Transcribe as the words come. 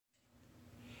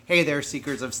Hey there,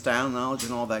 seekers of style, knowledge,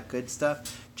 and all that good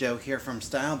stuff. Joe here from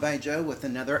Style by Joe with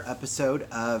another episode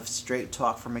of Straight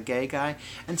Talk from a Gay Guy.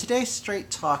 And today's Straight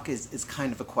Talk is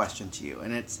kind of a question to you,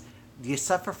 and it's, do you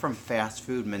suffer from fast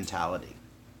food mentality?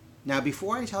 Now,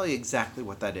 before I tell you exactly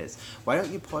what that is, why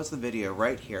don't you pause the video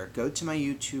right here, go to my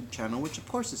YouTube channel, which of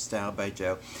course is Style by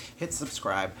Joe, hit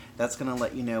subscribe. That's going to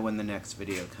let you know when the next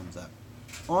video comes up.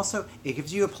 Also, it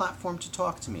gives you a platform to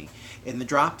talk to me. In the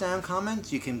drop-down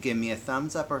comments, you can give me a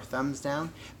thumbs up or thumbs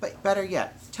down, but better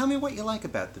yet, tell me what you like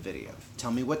about the video.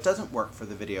 Tell me what doesn't work for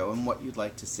the video and what you'd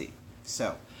like to see.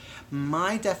 So,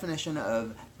 my definition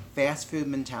of fast food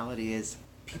mentality is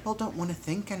people don't want to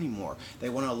think anymore. They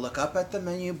want to look up at the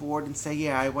menu board and say,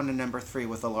 yeah, I want a number 3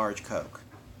 with a large Coke.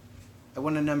 I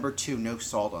want a number 2, no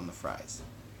salt on the fries.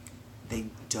 They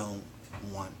don't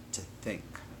want to think.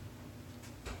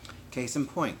 Case in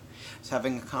point, I was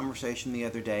having a conversation the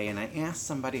other day and I asked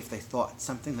somebody if they thought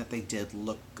something that they did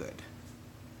looked good.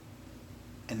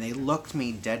 And they looked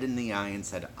me dead in the eye and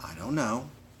said, I don't know.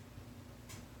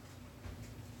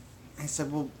 I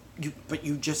said, well,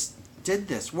 you just did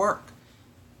this work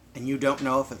and you don't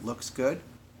know if it looks good?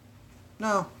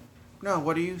 No,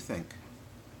 what do you think?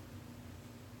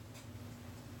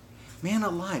 Man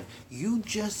alive, you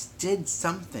just did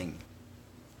something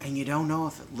and you don't know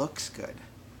if it looks good.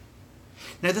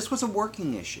 Now, this was a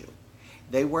working issue.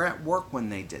 They were at work when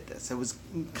they did this. It was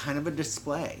kind of a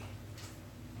display.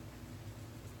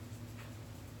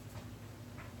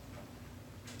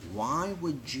 Why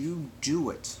would you do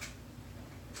it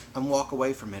and walk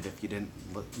away from it if you didn't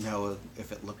know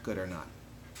if it looked good or not?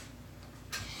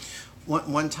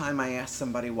 One time I asked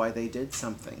somebody why they did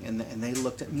something, and they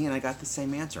looked at me and I got the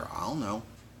same answer. I don't know.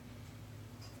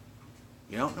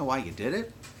 You don't know why you did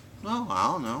it? No,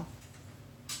 I don't know.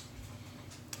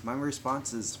 My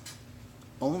response is,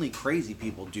 only crazy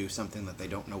people do something that they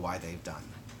don't know why they've done.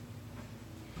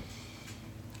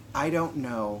 I don't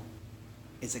know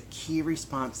is a key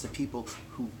response to people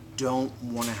who don't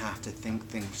want to have to think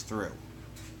things through.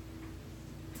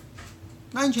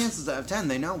 9 chances out of 10,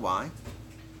 they know why.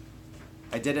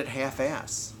 I did it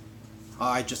half-ass. Oh,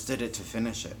 I just did it to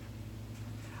finish it.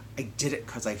 I did it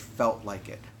because I felt like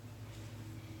it.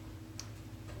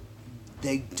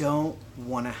 They don't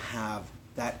want to have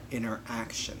that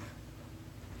interaction.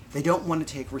 They don't want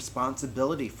to take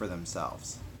responsibility for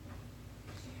themselves.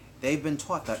 They've been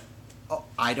taught that, oh,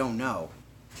 I don't know,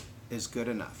 is good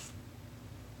enough.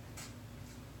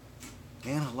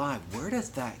 Man alive, where does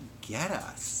that get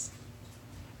us?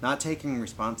 Not taking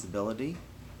responsibility,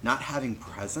 not having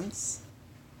presence.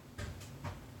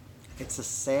 It's a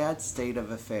sad state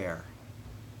of affair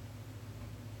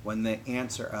when the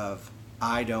answer of,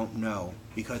 I don't know,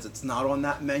 because it's not on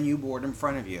that menu board in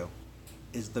front of you,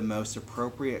 is the most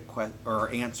appropriate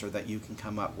answer that you can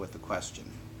come up with a question.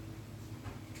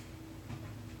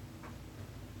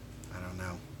 I don't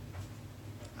know.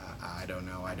 I don't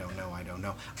know. I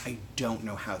don't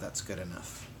know how that's good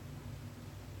enough.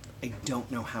 I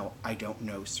don't know how I don't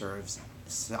know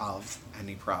solves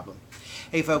any problem.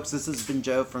 Hey folks, this has been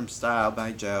Joe from Style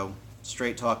by Joe.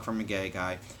 Straight talk from a gay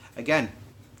guy. Again,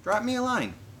 drop me a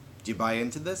line. Do you buy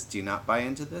into this? Do you not buy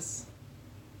into this?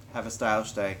 Have a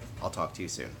stylish day. I'll talk to you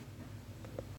soon.